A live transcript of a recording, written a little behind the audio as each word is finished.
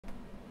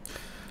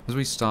As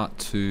we start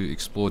to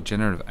explore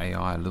generative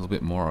AI a little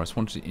bit more, I just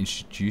wanted to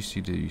introduce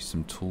you to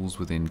some tools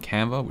within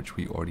Canva, which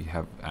we already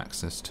have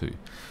access to.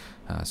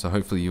 So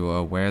hopefully you are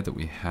aware that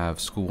we have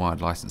school-wide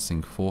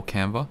licensing for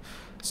Canva.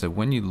 So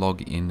when you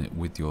log in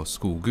with your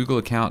school Google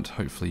account,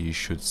 hopefully you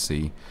should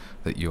see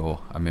that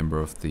you're a member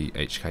of the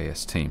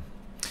HKS team.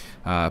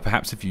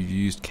 Perhaps if you've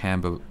used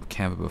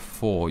Canva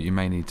before, you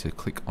may need to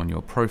click on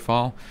your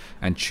profile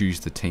and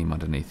choose the team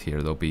underneath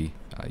here. There'll be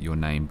your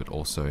name, but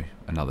also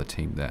another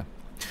team there.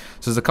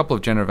 So there's a couple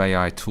of generative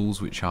AI tools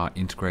which are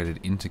integrated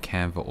into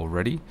Canva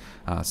already.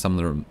 Some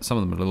of them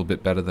are a little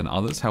bit better than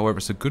others. However,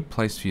 it's a good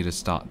place for you to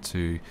start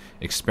to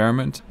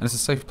experiment, and it's a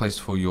safe place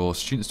for your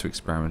students to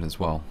experiment as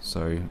well.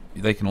 So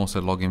they can also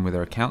log in with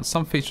their accounts.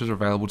 Some features are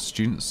available to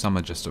students, some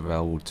are just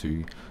available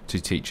to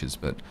teachers,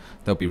 but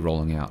they'll be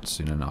rolling out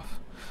soon enough.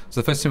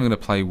 So the first thing we're going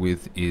to play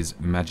with is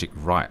Magic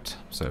Write.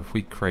 So if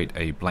we create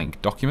a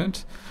blank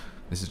document,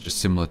 this is just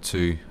similar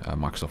to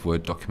Microsoft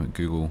Word document,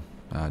 Google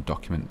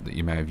document that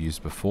you may have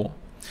used before.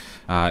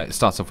 It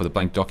starts off with a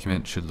blank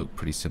document, should look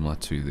pretty similar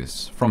to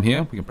this. From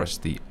here we can press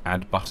the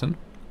add button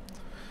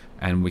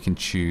and we can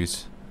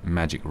choose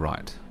Magic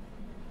Write.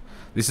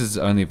 This is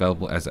only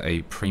available as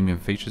a premium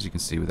feature, as you can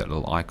see with that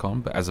little icon,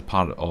 but as a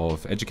part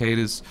of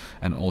educators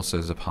and also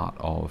as a part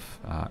of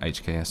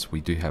HKS, we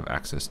do have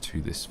access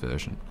to this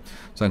version.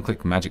 So I can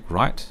click Magic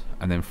Write,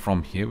 and then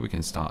from here we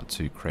can start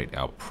to create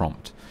our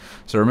prompt.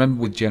 So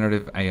remember, with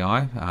generative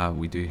AI,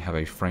 we do have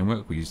a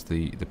framework. We use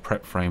the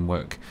prep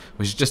framework,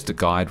 which is just a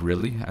guide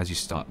really. As you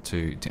start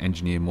to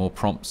engineer more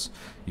prompts,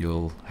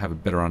 you'll have a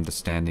better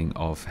understanding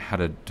of how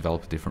to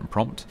develop a different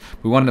prompt.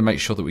 We wanted to make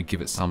sure that we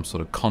give it some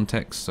sort of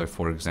context. So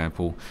for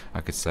example,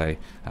 I could say,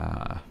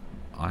 I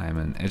am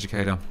an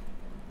educator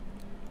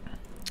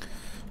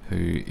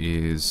who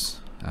is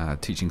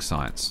teaching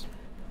science.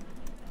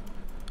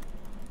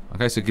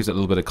 Okay, so it gives it a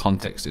little bit of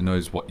context. It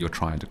knows what you're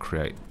trying to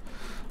create.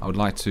 I would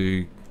like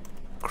to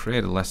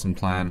create a lesson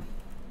plan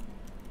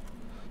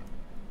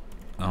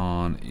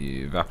on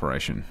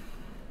evaporation.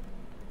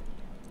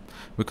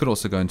 We could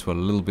also go into a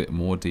little bit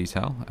more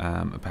detail.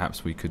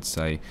 Perhaps we could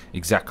say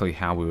exactly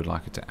how we would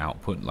like it to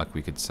output. Like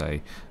we could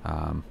say,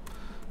 you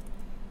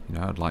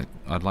know,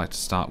 I'd like to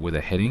start with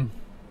a heading,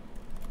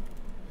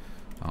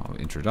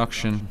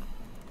 introduction,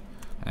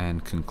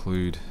 and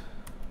conclude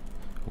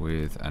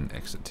with an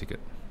exit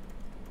ticket.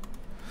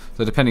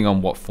 So depending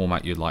on what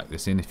format you'd like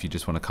this in, if you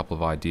just want a couple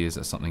of ideas,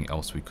 that's something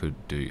else we could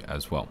do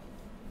as well.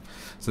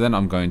 So then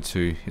I'm going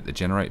to hit the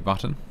generate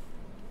button,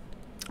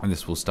 and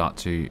this will start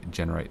to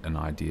generate an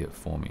idea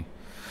for me.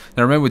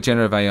 Now remember, with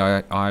generative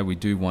AI, we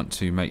do want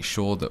to make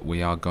sure that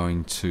we are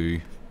going to,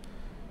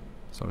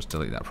 so I'll just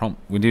delete that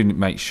prompt. We do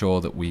make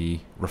sure that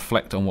we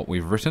reflect on what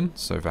we've written.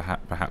 So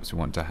perhaps we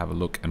want to have a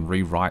look and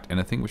rewrite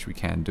anything, which we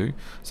can do.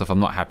 So if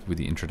I'm not happy with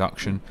the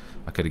introduction,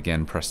 I could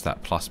again press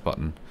that plus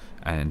button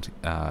and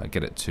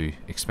get it to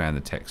expand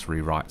the text,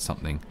 rewrite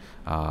something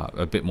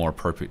a bit more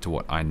appropriate to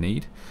what I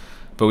need.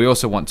 But we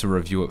also want to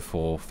review it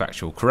for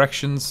factual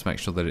corrections, make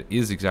sure that it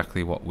is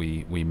exactly what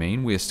we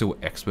mean. We are still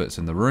experts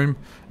in the room,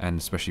 and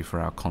especially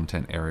for our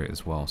content area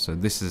as well. So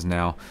this is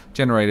now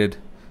generated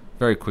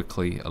very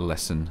quickly a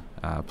lesson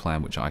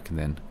plan, which I can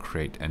then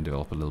create and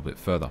develop a little bit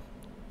further.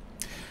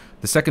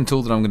 The second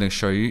tool that I'm going to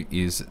show you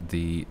is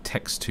the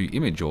text to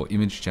image, or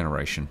image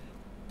generation.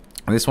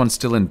 And this one's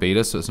still in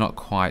beta, so it's not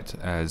quite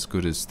as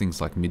good as things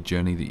like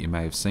Midjourney that you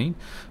may have seen,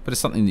 but it's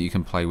something that you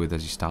can play with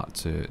as you start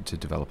to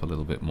develop a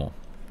little bit more.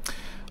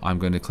 I'm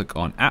going to click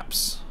on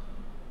apps,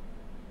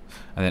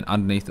 and then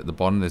underneath at the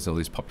bottom there's all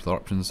these popular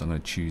options. I'm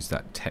going to choose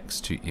that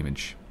text to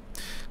image.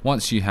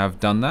 Once you have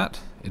done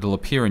that, it'll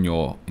appear in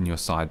your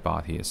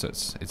sidebar here, so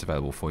it's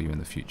available for you in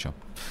the future.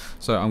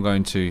 So I'm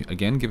going to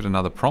again give it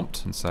another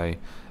prompt and say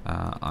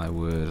I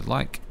would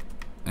like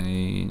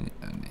an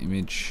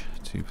image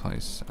to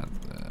place at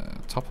the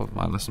top of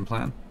my lesson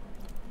plan.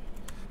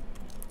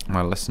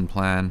 My lesson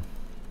plan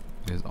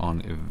is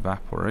on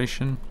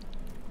evaporation,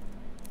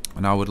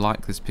 and I would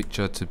like this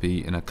picture to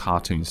be in a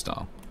cartoon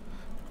style.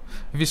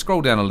 If you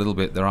scroll down a little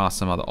bit, there are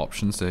some other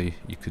options, so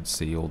you could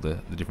see all the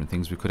different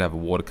things. We could have a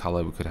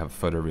watercolor, we could have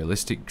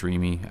photorealistic,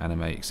 dreamy,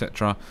 anime,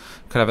 etc.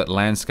 Could have it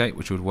landscape,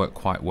 which would work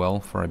quite well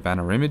for a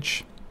banner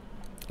image,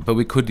 but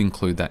we could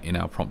include that in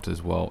our prompt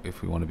as well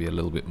if we want to be a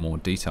little bit more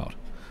detailed.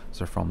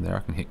 So from there I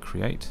can hit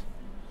create.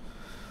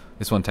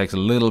 This one takes a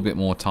little bit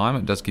more time.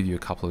 It does give you a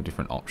couple of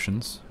different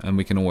options, and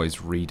we can always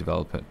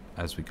redevelop it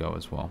as we go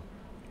as well.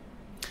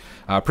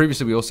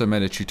 Previously we also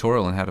made a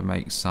tutorial on how to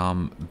make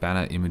some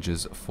banner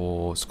images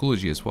for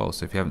Schoology as well,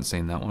 so if you haven't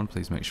seen that one,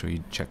 please make sure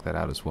you check that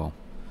out as well.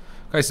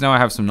 Okay, so now I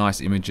have some nice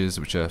images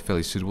which are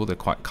fairly suitable. They're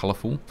quite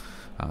colourful,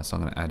 so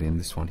I'm going to add in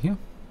this one here.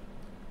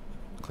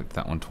 Click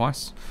that one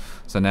twice.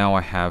 So now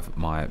I have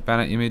my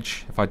banner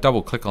image. If I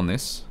double click on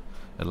this,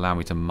 it'll allow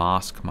me to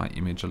mask my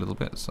image a little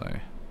bit, so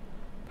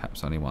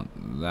perhaps I only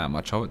want that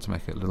much of it to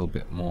make it a little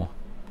bit more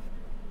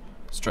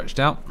stretched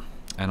out,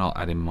 and I'll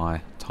add in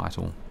my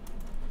title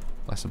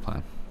lesson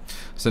plan.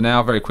 So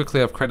now very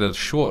quickly I've created a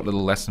short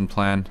little lesson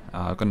plan.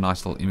 I've got a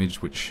nice little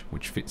image which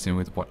fits in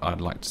with what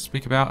I'd like to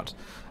speak about,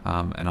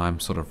 and I'm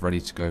sort of ready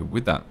to go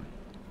with that.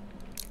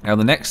 Now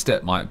the next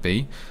step might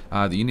be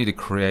that you need to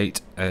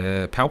create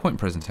a PowerPoint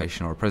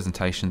presentation or a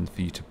presentation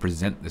for you to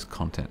present this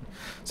content.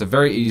 So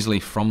very easily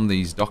from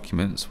these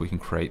documents we can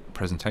create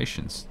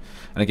presentations.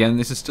 And again,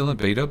 this is still in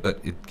beta, but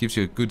it gives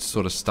you a good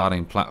sort of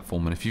starting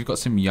platform. And if you've got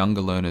some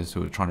younger learners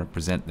who are trying to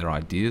present their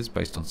ideas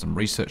based on some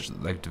research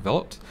that they've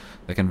developed,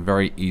 they can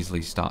very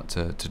easily start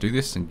to do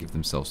this and give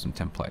themselves some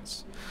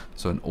templates.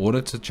 So in order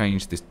to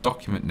change this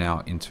document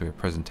now into a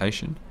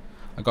presentation,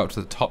 I go up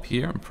to the top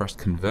here and press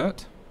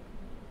convert.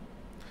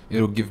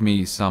 It'll give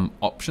me some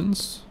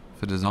options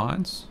for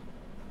designs.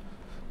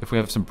 If we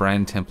have some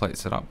brand templates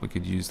set up, we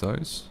could use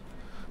those.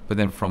 But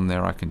then from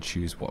there I can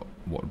choose what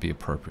would be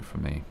appropriate for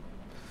me.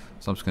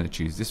 So I'm just going to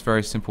choose this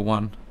very simple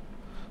one,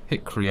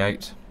 hit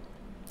create,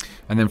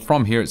 and then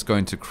from here it's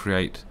going to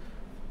create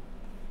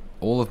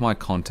all of my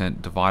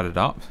content divided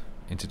up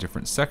into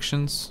different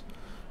sections.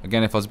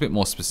 Again, if I was a bit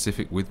more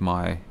specific with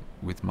my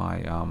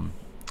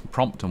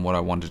prompt and what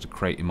I wanted to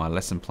create in my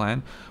lesson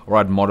plan, or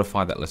I'd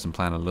modify that lesson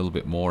plan a little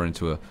bit more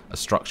into a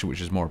structure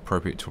which is more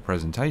appropriate to a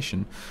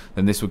presentation,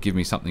 then this would give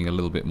me something a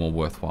little bit more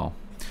worthwhile.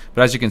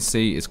 But as you can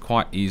see, it's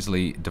quite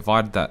easily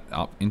divided that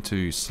up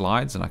into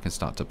slides, and I can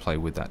start to play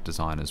with that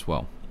design as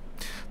well.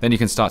 Then you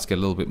can start to get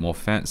a little bit more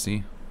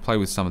fancy, play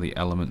with some of the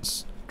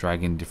elements,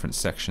 drag in different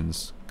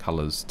sections,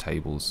 colors,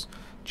 tables,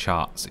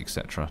 charts,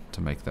 etc.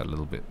 to make that a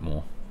little bit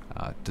more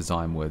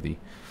design worthy.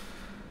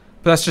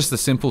 But that's just the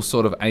simple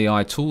sort of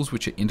AI tools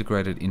which are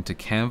integrated into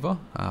Canva.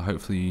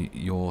 Hopefully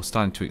you're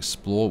starting to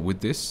explore with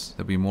this.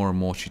 There'll be more and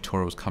more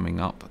tutorials coming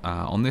up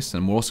on this,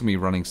 and we're also going to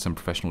be running some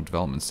professional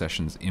development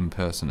sessions in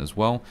person as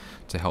well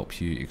to help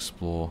you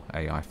explore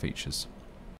AI features.